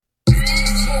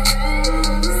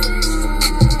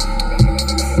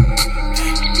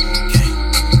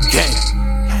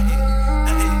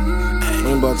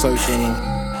everything.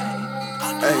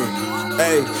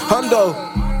 Hey, Hunndo.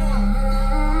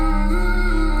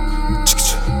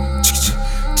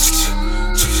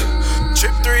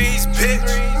 Trip threes, bitch.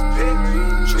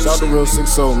 Shout out to Real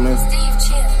 6-0, man.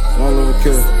 One little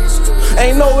kid.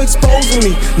 Ain't no exposing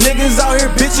me. Niggas out here,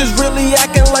 bitches really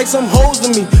acting like some hoes to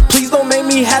me. Please don't make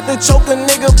me have to choke a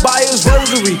nigga by his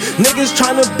rosary. Niggas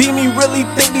tryna beat me, really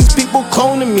think these people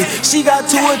cloning me. She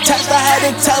got too attached, I had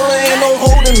to tell her ain't no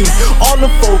holding me. On the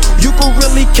phone, you can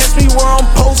really catch me where I'm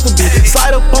supposed to be.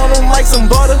 Slide up on them like some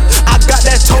butter, I got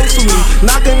that toast to me.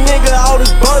 Knock a nigga out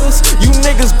his butters, you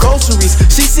niggas groceries.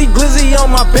 She see glizzy on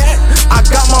my back, I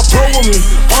got my bro with me.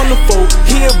 On the phone,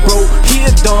 he a bro, he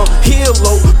a dumb, he a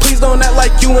low. Please don't act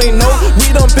like you ain't know.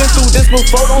 We done been through this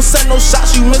before. Don't set no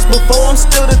shots you missed before. I'm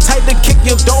still the type to kick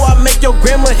your door. I make your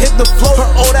grandma hit the floor. Her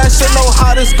old ass shit know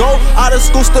how this go. Out of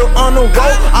school, still on the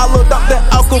road. I looked up that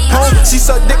Al Capone. She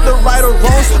suck dick to right or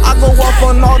wrongs. I go off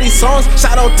on all these songs.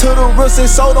 Shout out to the real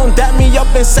so don't dap me up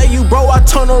and say you bro. I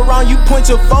turn around, you point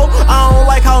your foe. I don't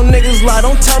like how niggas lie.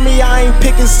 Don't tell me I ain't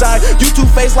picking side. You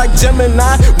two-faced like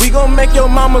Gemini. We gon' make your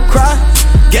mama cry.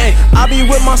 Gang, I be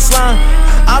with my slime.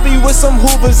 I be with some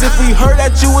hoovers. If we heard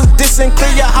that you was dissing,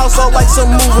 clear your house out like some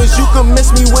movers. You can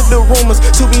miss me with the rumors.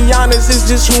 To be honest, it's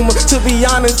just humor. To be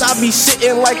honest, I be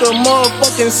shitting like a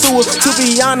motherfucking sewer. To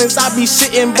be honest, I be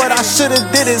shitting, but I should've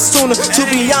did it sooner. To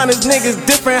be honest, niggas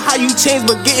different. How you change,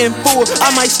 but getting fooled.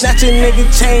 I might snatch a nigga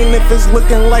chain if it's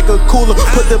looking like a cooler.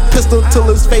 Put the pistol to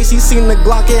his face. He seen the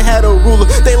Glock, it had a ruler.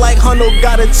 They like Hunndo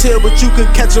gotta chill, but you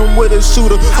could catch him with a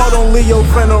shooter. Hold on, leave your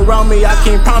friend around me. I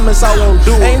can't promise I won't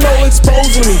do it. Ain't no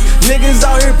exposing me. Niggas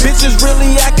out here, bitches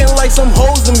really acting like some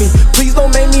hoes to me. Please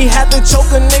don't make me have to choke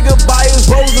a nigga by his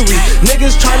rosary.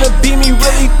 Niggas tryna beat me,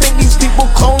 really think these people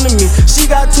cloning me. She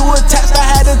got too attached, I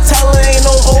had to tell her ain't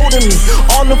no holding me.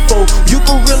 On the phone, you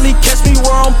can really catch me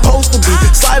where I'm supposed to be.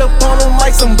 Slide up on them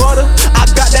like some butter, I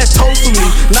got that toast to me.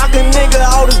 Knock a nigga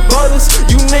out his butters,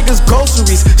 you niggas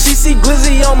groceries. She see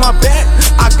glizzy on my back,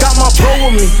 I got my bro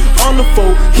with me. On the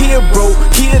phone, he a bro,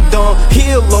 he a dumb,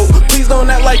 he a low. Please don't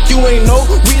act like you ain't know.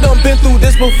 We done been through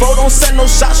this before. Don't set no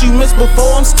shots you missed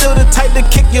before. I'm still the type to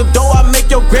kick your door. I make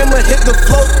your grandma hit the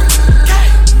floor.